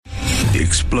The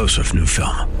explosive new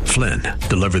film, Flynn,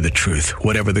 deliver the truth,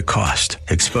 whatever the cost.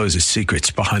 Exposes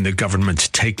secrets behind the government's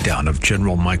takedown of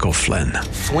General Michael Flynn.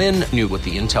 Flynn knew what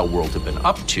the intel world had been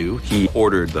up to. He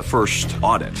ordered the first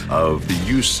audit of the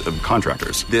use of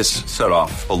contractors. This set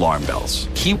off alarm bells.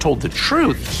 He told the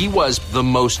truth. He was the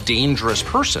most dangerous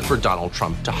person for Donald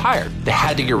Trump to hire. They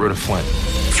had to get rid of Flynn.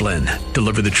 Flynn,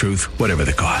 deliver the truth, whatever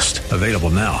the cost. Available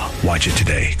now. Watch it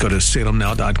today. Go to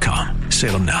salemnow.com.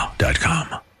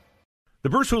 salemnow.com. The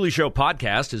Bruce Hooley Show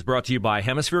podcast is brought to you by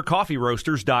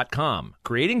HemisphereCoffeeRoasters.com.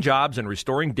 Creating jobs and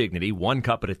restoring dignity one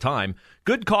cup at a time.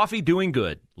 Good coffee doing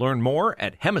good. Learn more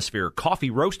at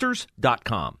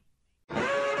HemisphereCoffeeRoasters.com.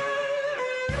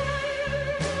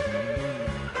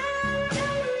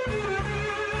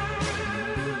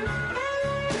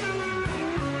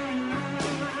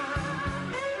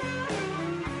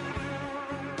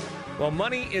 Well,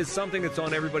 money is something that's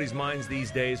on everybody's minds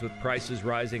these days with prices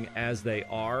rising as they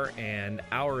are, and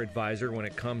our advisor when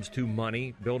it comes to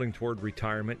money, building toward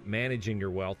retirement, managing your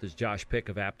wealth is Josh Pick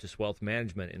of Aptus Wealth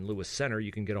Management in Lewis Center.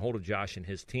 You can get a hold of Josh and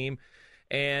his team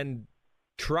and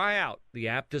try out the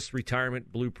Aptus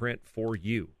Retirement Blueprint for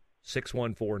you.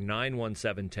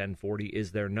 614-917-1040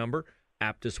 is their number.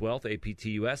 Aptus Wealth,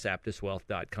 A-P-T-U-S,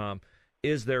 aptuswealth.com.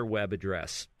 is their web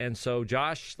address. And so,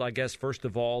 Josh, I guess, first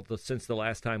of all, since the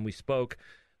last time we spoke,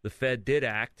 the Fed did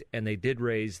act, and they did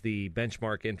raise the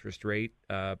benchmark interest rate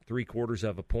 0.75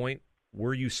 of a point.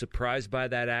 Were you surprised by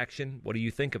that action? What do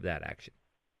you think of that action?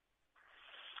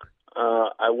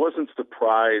 I wasn't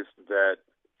surprised that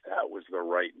that was the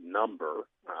right number.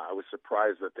 I was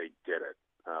surprised that they did it.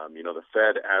 The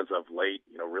Fed, as of late,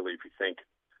 really, if you think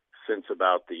since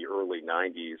about the early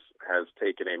 90s, has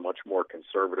taken a much more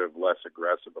conservative, less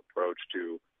aggressive approach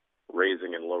to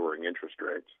raising and lowering interest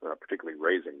rates, particularly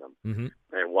raising them. Mm-hmm.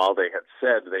 And while they had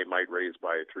said they might raise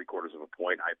by 0.75 of a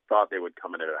point, I thought they would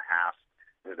come in at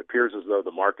 0.5. And it appears as though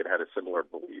the market had a similar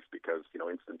belief because,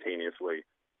 instantaneously,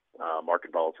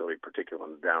 market volatility, particularly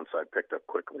on the downside, picked up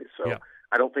quickly. So yeah.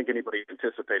 I don't think anybody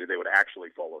anticipated they would actually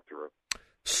follow through.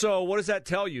 So what does that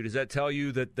tell you? Does that tell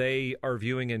you that they are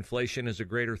viewing inflation as a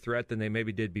greater threat than they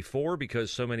maybe did before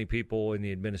because so many people in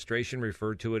the administration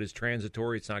referred to it as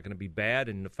transitory, it's not going to be bad,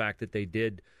 and the fact that they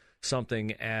did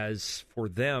something as, for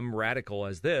them, radical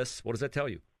as this, what does that tell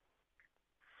you?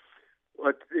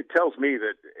 Well, it tells me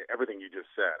that everything you just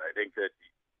said. I think that,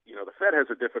 the Fed has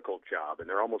a difficult job, and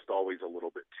they're almost always a little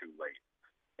bit too late.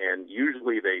 And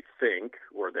usually they think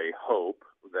or they hope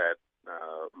that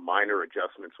minor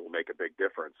adjustments will make a big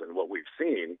difference. And what we've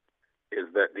seen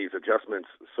is that these adjustments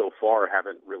so far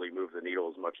haven't really moved the needle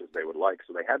as much as they would like.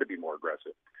 So they had to be more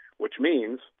aggressive, which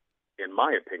means, in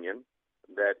my opinion,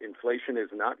 that inflation is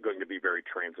not going to be very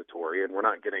transitory, and we're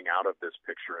not getting out of this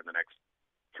picture in the next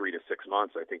 3 to 6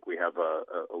 months. I think we have a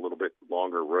little bit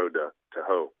longer road to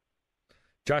hoe.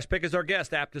 Josh Pick is our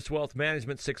guest, Aptus Wealth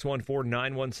Management,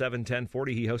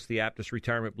 614-917-1040. He hosts the Aptus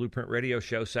Retirement Blueprint Radio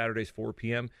Show Saturdays, 4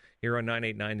 p.m. here on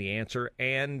 98.9 The Answer.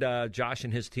 And Josh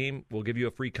and his team will give you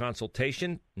a free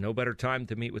consultation. No better time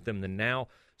to meet with them than now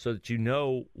so that you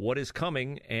know what is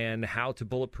coming and how to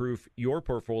bulletproof your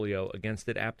portfolio against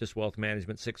it. Aptus Wealth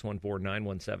Management,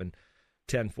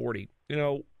 614-917-1040.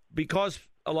 Because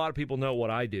a lot of people know what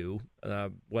I do,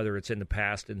 whether it's in the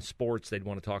past in sports, they'd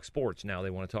want to talk sports. Now they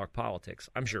want to talk politics.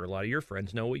 I'm sure a lot of your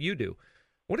friends know what you do.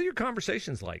 What are your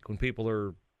conversations like when people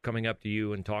are coming up to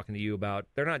you and talking to you about,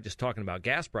 they're not just talking about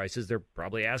gas prices, they're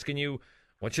probably asking you,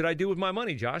 what should I do with my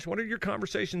money, Josh? What are your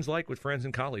conversations like with friends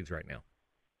and colleagues right now?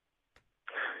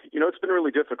 It's been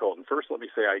really difficult. And first, let me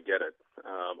say I get it.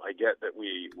 I get that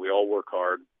we all work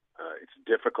hard. It's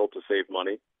difficult to save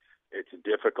money. It's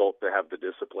difficult to have the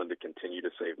discipline to continue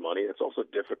to save money. It's also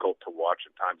difficult to watch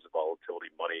in times of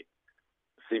volatility money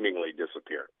seemingly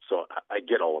disappear. So I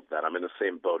get all of that. I'm in the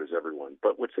same boat as everyone.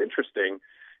 But what's interesting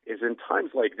is in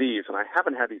times like these, and I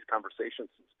haven't had these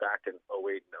conversations since back in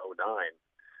 2008 and 2009,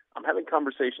 I'm having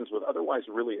conversations with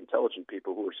otherwise really intelligent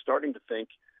people who are starting to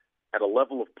think at a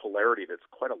level of polarity that's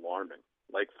quite alarming.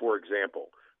 Like, for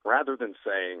example, rather than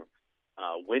saying,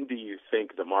 when do you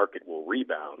think the market will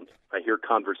rebound? I hear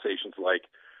conversations like,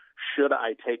 should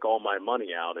I take all my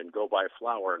money out and go buy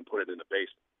flour and put it in the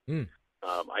basement?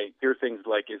 I hear things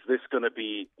like, is this going to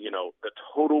be, the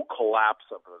total collapse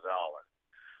of the dollar?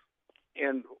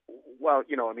 And while,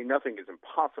 nothing is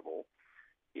impossible,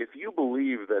 if you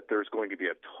believe that there's going to be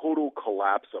a total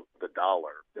collapse of the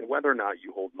dollar, then whether or not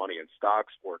you hold money in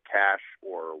stocks or cash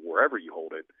or wherever you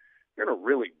hold it, you're in a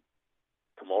really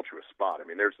tumultuous spot.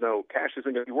 Cash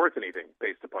isn't going to be worth anything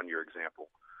based upon your example.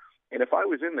 And if I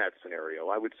was in that scenario,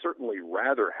 I would certainly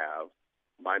rather have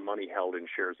my money held in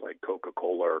shares like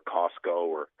Coca-Cola or Costco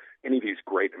or any of these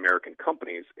great American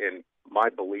companies, in my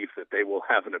belief that they will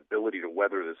have an ability to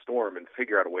weather the storm and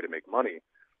figure out a way to make money,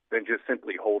 than just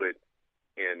simply hold it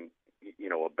in,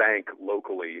 a bank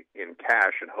locally in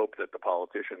cash and hope that the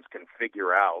politicians can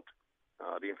figure out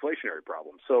the inflationary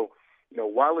problem. So,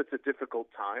 while it's a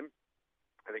difficult time,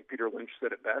 I think Peter Lynch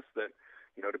said it best that,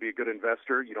 to be a good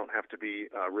investor, you don't have to be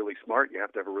really smart. You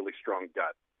have to have a really strong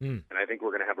gut. And I think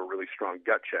we're going to have a really strong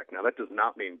gut check. Now, that does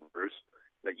not mean, Bruce,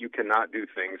 that you cannot do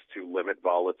things to limit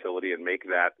volatility and make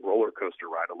that roller coaster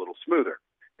ride a little smoother.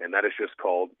 And that is just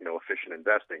called, efficient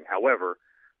investing. However,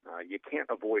 you can't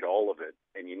avoid all of it,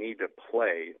 and you need to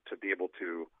play to be able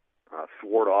to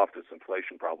thwart off this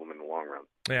inflation problem in the long run.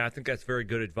 Yeah, I think that's very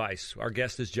good advice. Our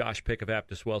guest is Josh Pick of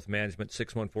Aptus Wealth Management.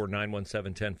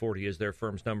 614-917-1040 is their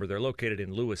firm's number. They're located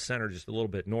in Lewis Center, just a little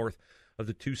bit north of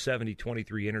the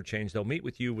 270-23 interchange. They'll meet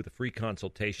with you with a free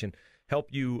consultation, help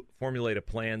you formulate a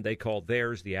plan they call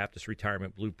theirs, the Aptus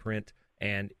Retirement Blueprint,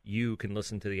 and you can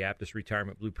listen to the Aptus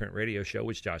Retirement Blueprint radio show,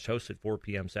 which Josh hosts at 4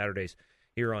 p.m. Saturdays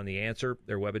here on The Answer.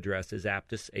 Their web address is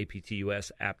Aptus,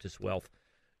 A-P-T-U-S,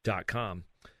 aptuswealth.com.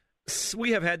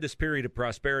 We have had this period of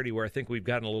prosperity where I think we've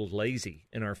gotten a little lazy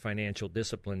in our financial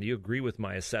discipline. Do you agree with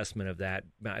my assessment of that?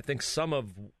 I think some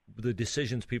of the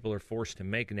decisions people are forced to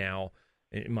make now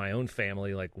in my own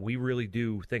family, like we really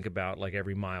do think about like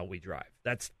every mile we drive.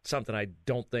 That's something I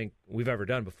don't think we've ever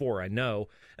done before, I know.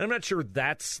 And I'm not sure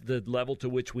that's the level to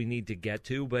which we need to get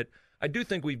to, but I do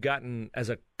think we've gotten, as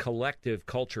a collective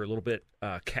culture, a little bit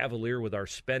cavalier with our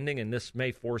spending, and this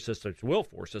will force us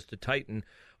to tighten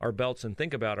our belts and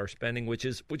think about our spending, which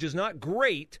is not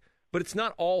great, but it's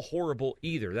not all horrible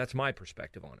either. That's my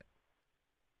perspective on it.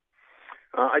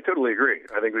 I totally agree.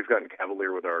 I think we've gotten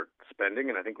cavalier with our spending,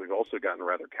 and I think we've also gotten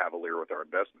rather cavalier with our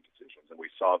investment decisions. And we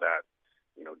saw that,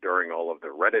 during all of the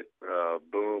Reddit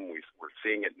boom. We're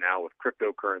seeing it now with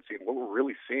cryptocurrency. And what we're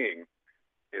really seeing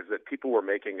is that people were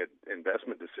making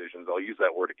investment decisions, I'll use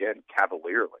that word again,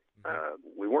 cavalierly.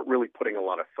 We weren't really putting a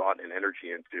lot of thought and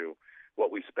energy into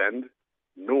what we spend,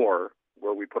 nor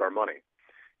where we put our money.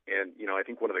 And, I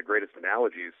think one of the greatest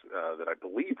analogies that I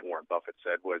believe Warren Buffett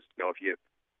said was,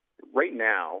 right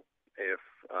now, if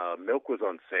milk was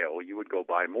on sale, you would go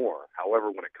buy more.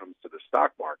 However, when it comes to the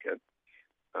stock market,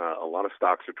 a lot of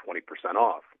stocks are 20%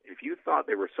 off. If you thought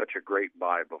they were such a great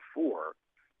buy before,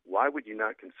 why would you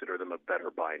not consider them a better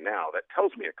buy now? That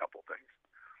tells me a couple things.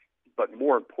 But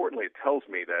more importantly, it tells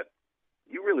me that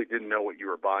you really didn't know what you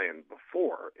were buying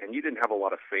before, and you didn't have a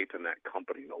lot of faith in that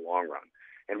company in the long run.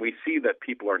 And we see that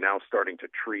people are now starting to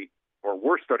treat, or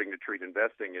we're starting to treat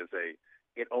investing as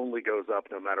it only goes up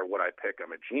no matter what I pick,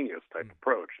 I'm a genius type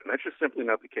approach. And that's just simply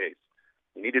not the case.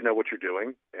 You need to know what you're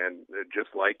doing, and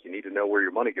just like you need to know where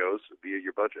your money goes via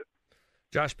your budget.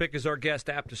 Josh Pick is our guest,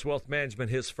 Aptus Wealth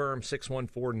Management, his firm,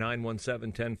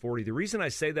 614-917-1040. The reason I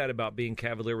say that about being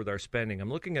cavalier with our spending, I'm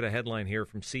looking at a headline here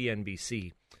from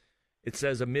CNBC. It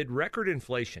says, amid record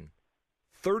inflation,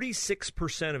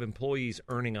 36% of employees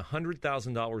earning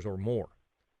 $100,000 or more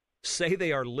say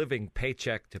they are living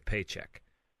paycheck to paycheck.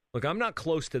 Look, I'm not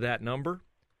close to that number,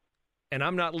 and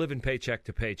I'm not living paycheck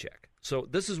to paycheck. So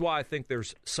this is why I think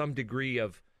there's some degree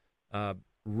of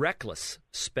reckless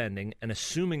spending and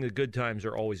assuming the good times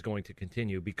are always going to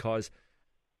continue, because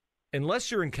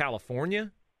unless you're in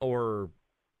California or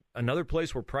another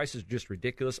place where prices are just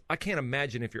ridiculous, I can't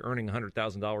imagine if you're earning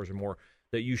 $100,000 or more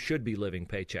that you should be living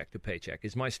paycheck to paycheck.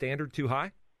 Is my standard too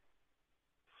high?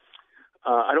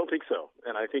 I don't think so,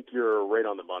 and I think you're right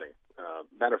on the money.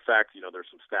 Matter of fact, there's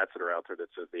some stats that are out there that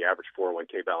says the average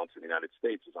 401k balance in the United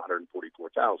States is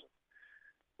 $144,000,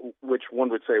 which one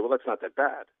would say, well, that's not that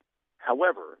bad.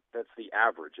 However, that's the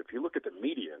average. If you look at the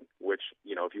median, which,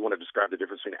 if you want to describe the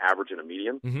difference between average and a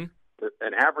median,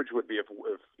 an average would be if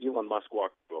Elon Musk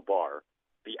walked to a bar,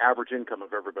 the average income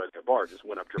of everybody at the bar just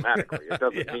went up dramatically. It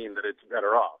doesn't mean that it's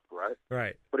better off, right?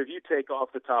 Right. But if you take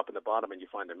off the top and the bottom and you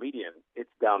find the median,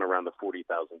 it's down around the $40,000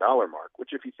 mark,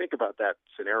 which if you think about that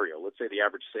scenario, let's say the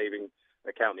average saving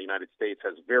account in the United States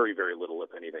has very, very little, if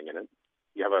anything, in it.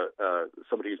 You have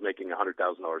somebody who's making $100,000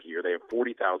 a year. They have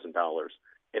 $40,000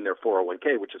 in their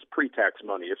 401k, which is pre-tax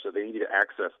money. So they need to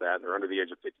access that, and they're under the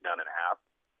age of 59 and a half.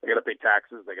 They got to pay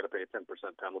taxes. They got to pay a 10%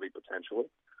 penalty potentially.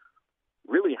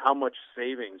 Really, how much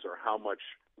savings or how much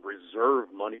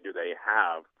reserve money do they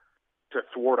have to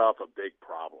thwart off a big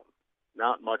problem?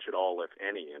 Not much at all, if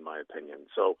any, in my opinion.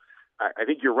 So I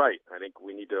think you're right. I think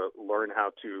we need to learn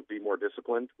how to be more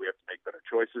disciplined. We have to make better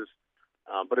choices.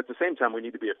 But at the same time, we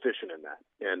need to be efficient in that.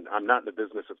 And I'm not in the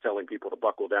business of telling people to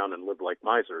buckle down and live like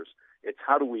misers. It's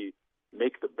how do we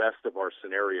make the best of our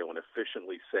scenario and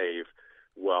efficiently save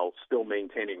while still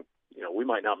maintaining, we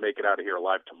might not make it out of here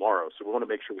alive tomorrow, so we want to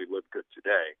make sure we live good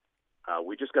today.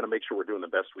 We just got to make sure we're doing the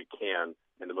best we can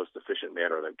in the most efficient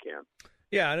manner that we can.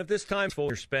 Yeah, and if this time for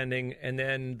your spending and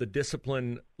then the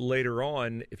discipline later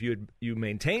on, if you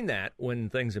maintain that when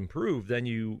things improve, then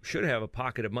you should have a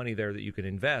pocket of money there that you can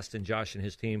invest, and Josh and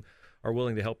his team are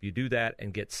willing to help you do that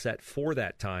and get set for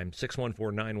that time.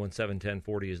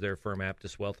 614-917-1040 is their firm,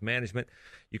 Aptus Wealth Management.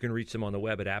 You can reach them on the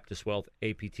web at Aptus Wealth,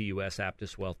 APTUS,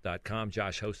 AptusWealth.com.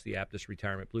 Josh hosts the Aptus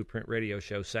Retirement Blueprint radio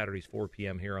show Saturdays 4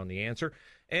 p.m. here on The Answer.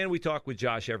 And we talk with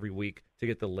Josh every week to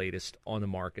get the latest on the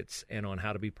markets and on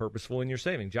how to be purposeful in your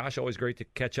saving. Josh, always great to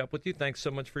catch up with you. Thanks so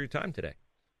much for your time today.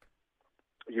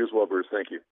 You as well, Bruce.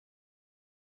 Thank you.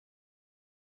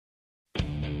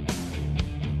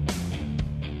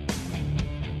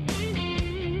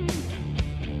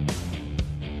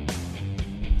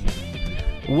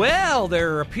 Well,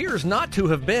 there appears not to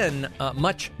have been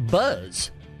much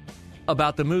buzz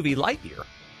about the movie Lightyear.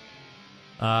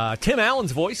 Tim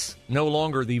Allen's voice, no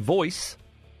longer the voice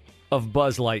of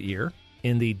Buzz Lightyear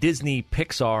in the Disney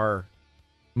Pixar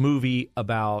movie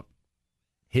about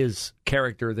his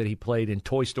character that he played in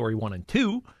Toy Story 1 and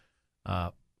 2.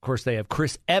 Of course, they have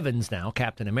Chris Evans now,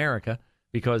 Captain America,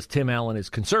 because Tim Allen is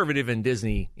conservative and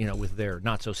Disney, with their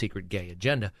not-so-secret gay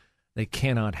agenda, they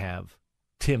cannot have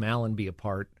Tim Allen be a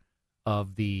part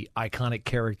of the iconic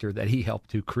character that he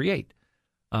helped to create.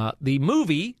 The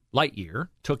movie, Lightyear,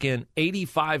 took in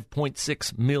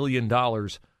 $85.6 million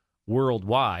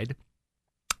worldwide,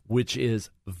 which is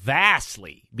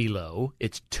vastly below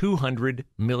its $200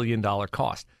 million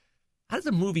cost. How does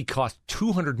a movie cost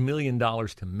 $200 million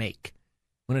to make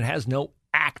when it has no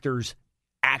actors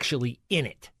actually in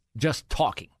it, just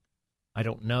talking? I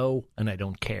don't know, and I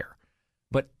don't care.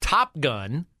 But Top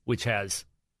Gun, which has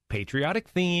patriotic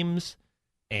themes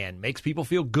and makes people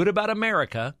feel good about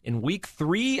America, in week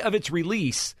 3 of its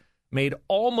release, made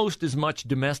almost as much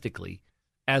domestically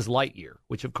as Lightyear,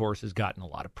 which, of course, has gotten a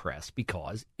lot of press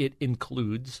because it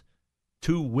includes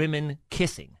 2 women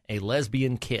kissing, a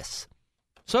lesbian kiss.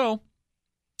 So,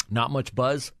 not much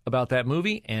buzz about that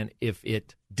movie, and if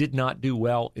it did not do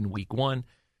well in week 1,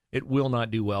 it will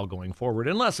not do well going forward,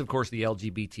 unless, of course, the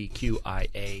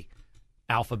LGBTQIA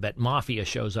alphabet mafia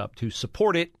shows up to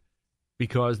support it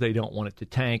because they don't want it to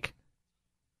tank,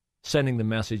 sending the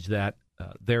message that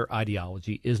their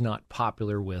ideology is not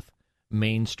popular with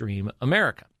mainstream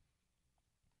America.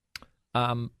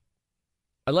 I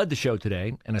led the show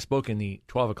today, and I spoke in the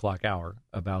 12 o'clock hour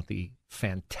about the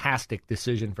fantastic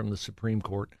decision from the Supreme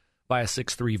Court by a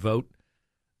 6-3 vote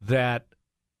that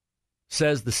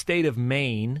says the state of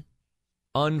Maine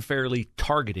unfairly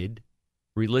targeted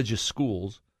religious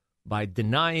schools by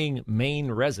denying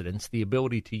Maine residents the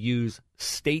ability to use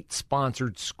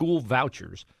state-sponsored school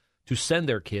vouchers to send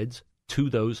their kids to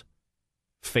those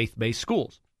faith-based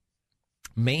schools.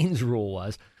 Maine's rule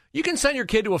was, you can send your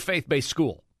kid to a faith-based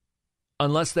school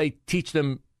unless they teach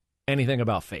them anything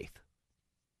about faith.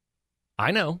 I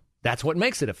know. That's what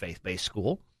makes it a faith-based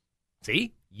school.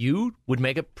 See, you would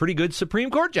make a pretty good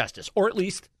Supreme Court justice, or at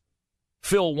least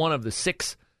fill one of the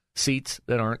 6 seats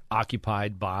that aren't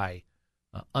occupied by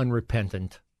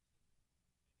unrepentant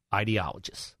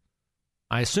ideologists.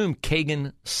 I assume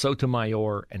Kagan,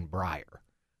 Sotomayor, and Breyer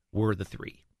were the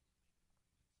 3.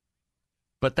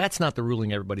 But that's not the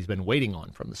ruling everybody's been waiting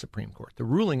on from the Supreme Court. The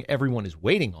ruling everyone is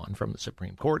waiting on from the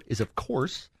Supreme Court is, of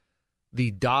course,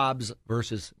 the Dobbs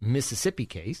versus Mississippi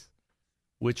case,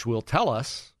 which will tell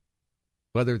us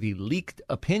whether the leaked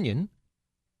opinion,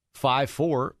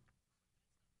 5-4,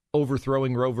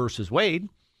 overthrowing Roe versus Wade,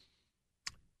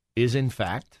 is in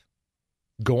fact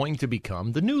going to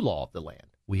become the new law of the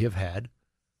land. We have had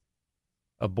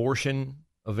abortion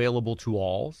available to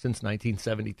all since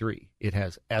 1973. It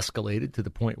has escalated to the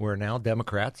point where now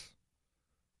Democrats,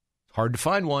 it's hard to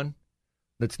find one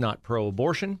that's not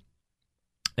pro-abortion,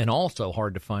 and also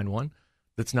hard to find one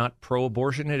that's not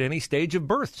pro-abortion at any stage of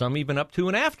birth, some even up to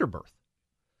and after birth.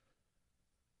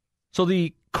 So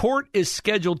the court is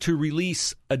scheduled to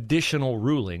release additional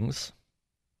rulings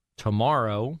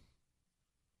tomorrow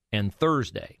and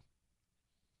Thursday.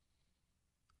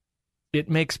 It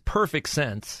makes perfect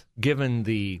sense, given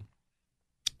the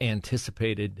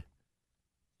anticipated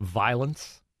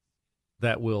violence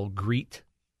that will greet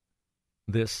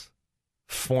this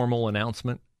formal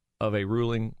announcement of a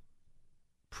ruling,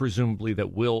 presumably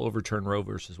that will overturn Roe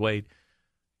versus Wade,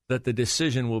 that the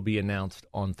decision will be announced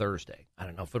on Thursday. I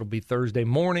don't know if it'll be Thursday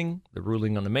morning. The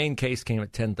ruling on the main case came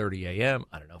at 10:30 a.m.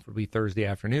 I don't know if it'll be Thursday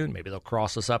afternoon. Maybe they'll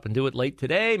cross us up and do it late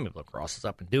today. Maybe they'll cross us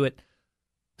up and do it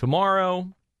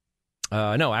tomorrow.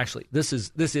 No, actually, this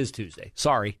is Tuesday.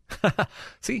 Sorry.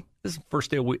 See, this is the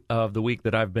first day of the week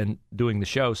that I've been doing the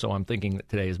show, so I'm thinking that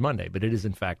today is Monday, but it is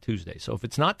in fact Tuesday. So if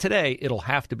it's not today, it'll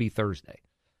have to be Thursday.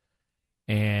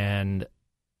 And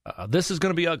this is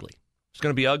going to be ugly. It's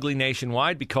going to be ugly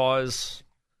nationwide because,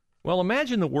 well,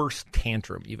 imagine the worst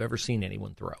tantrum you've ever seen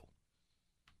anyone throw.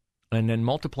 And then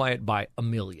multiply it by 1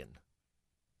 million.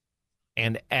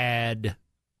 And add,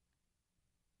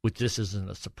 which this isn't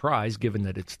a surprise given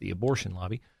that it's the abortion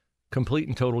lobby, complete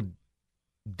and total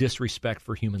disrespect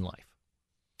for human life.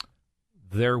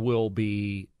 There will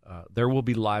be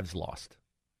lives lost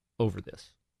over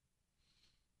this.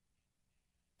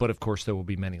 But of course there will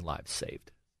be many lives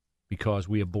saved because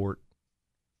we have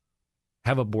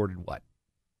aborted what?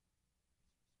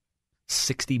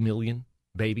 60 million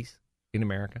babies in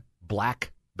America,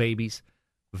 black babies,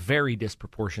 very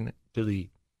disproportionate to the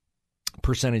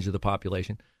percentage of the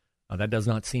population. That does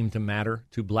not seem to matter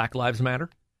to Black Lives Matter.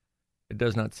 It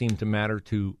does not seem to matter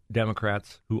to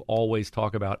Democrats who always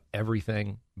talk about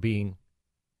everything being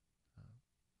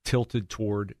tilted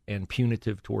toward and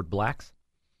punitive toward blacks.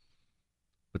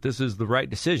 But this is the right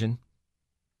decision.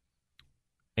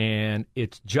 And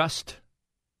it's just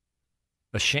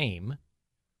a shame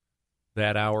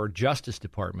that our Justice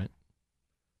Department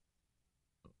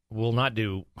will not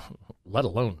do, let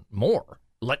alone more,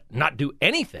 not do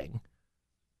anything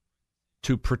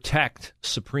to protect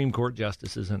Supreme Court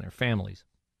justices and their families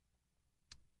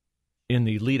in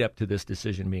the lead up to this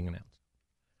decision being announced.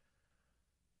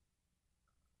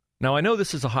 Now, I know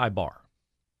this is a high bar.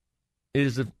 It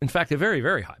is, in fact, a very,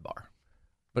 very high bar.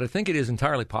 But I think it is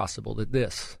entirely possible that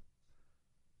this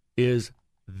is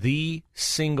the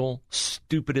single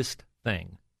stupidest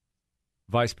thing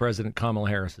Vice President Kamala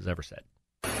Harris has ever said.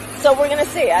 So we're going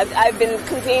to see. I've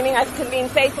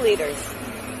convened faith leaders.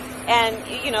 And,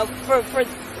 you know, for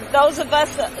those of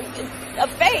us of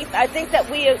faith, I think that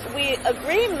we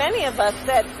agree, many of us,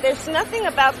 that there's nothing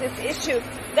about this issue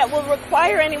that will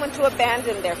require anyone to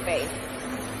abandon their faith.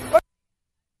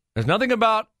 There's nothing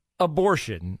about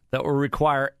abortion that will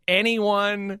require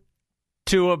anyone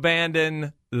to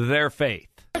abandon their faith.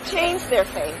 Or change their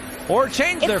faith.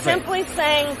 It's simply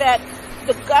saying that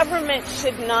the government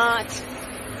should not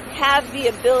have the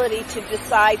ability to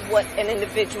decide what an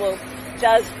individual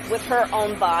does with her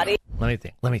own body. Let me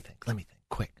think.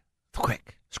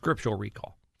 Quick. Scriptural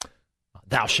recall.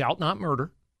 Thou shalt not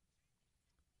murder.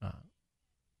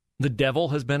 The devil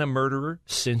has been a murderer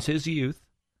since his youth.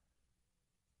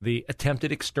 The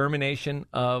attempted extermination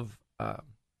of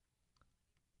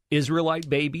Israelite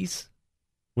babies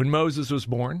when Moses was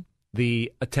born.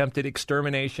 The attempted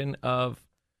extermination of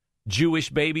Jewish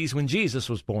babies when Jesus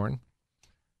was born.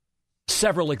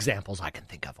 Several examples I can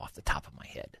think of off the top of my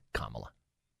head, Kamala.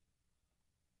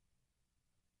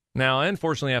 Now, I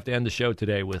unfortunately have to end the show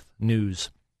today with news.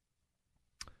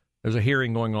 There's a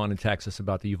hearing going on in Texas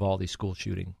about the Uvalde school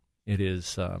shooting. It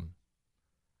is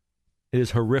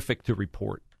horrific to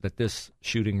report that this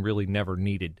shooting really never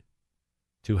needed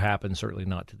to happen, certainly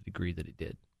not to the degree that it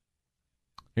did.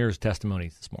 Here's testimony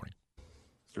this morning.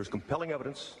 There's compelling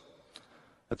evidence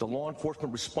that the law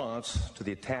enforcement response to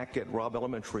the attack at Robb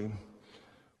Elementary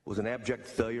was an abject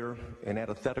failure and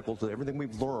antithetical to everything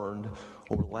we've learned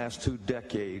over the last 2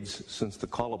 decades since the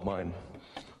Columbine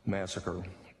massacre.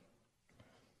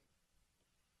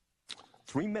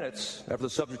 3 minutes after the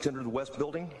subject entered the West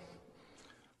Building,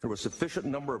 there was a sufficient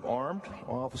number of armed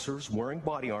officers wearing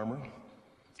body armor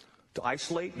to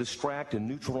isolate, distract, and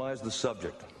neutralize the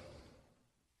subject.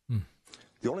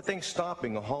 The only thing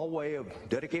stopping a hallway of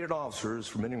dedicated officers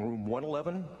from entering room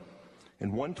 111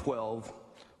 and 112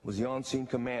 was the on-scene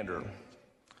commander,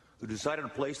 who decided to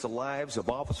place the lives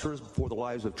of officers before the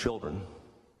lives of children.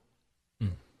 The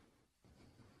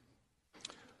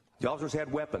officers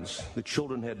had weapons, the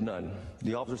children had none.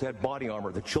 The officers had body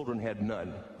armor, the children had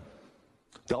none.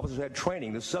 The officers had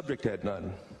training, the subject had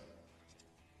none.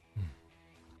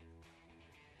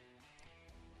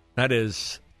 That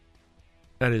is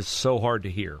so hard to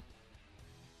hear.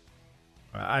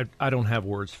 I don't have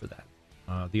words for that.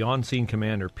 The on-scene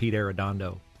commander, Pete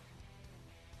Arredondo.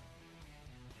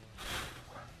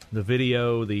 The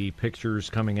video, the pictures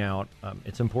coming out,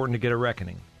 it's important to get a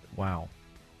reckoning. Wow.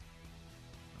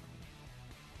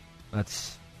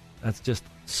 That's just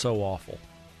so awful.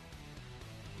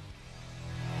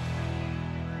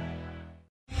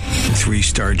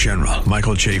 3-star General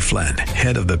Michael J. Flynn,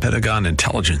 head of the Pentagon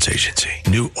Intelligence Agency,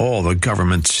 knew all the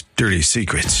government's dirty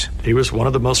secrets. He was one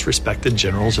of the most respected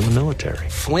generals in the military.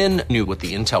 Flynn knew what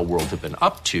the intel world had been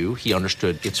up to. He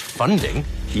understood its funding.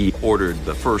 He ordered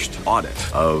the first audit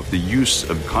of the use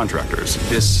of contractors.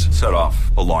 This set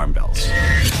off alarm bells.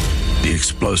 The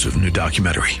explosive new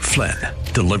documentary, Flynn,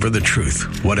 Deliver the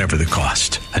Truth, Whatever the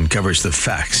Cost, uncovers the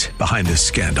facts behind this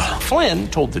scandal. Flynn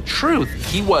told the truth.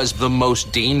 He was the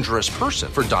most dangerous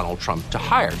person for Donald Trump to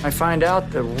hire. I find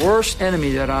out the worst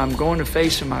enemy that I'm going to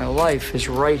face in my life is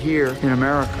right here in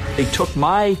America. They took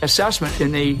my assessment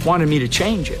and they wanted me to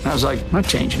change it. And I was like, I'm not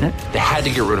changing it. They had to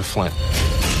get rid of Flynn.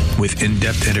 With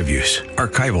in-depth interviews,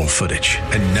 archival footage,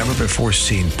 and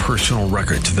never-before-seen personal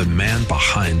records of the man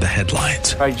behind the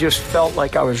headlines. I just felt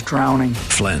like I was drowning.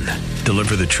 Flynn,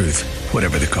 Deliver the Truth,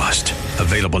 Whatever the Cost.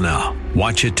 Available now.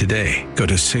 Watch it today. Go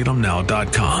to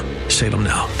salemnow.com.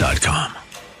 salemnow.com.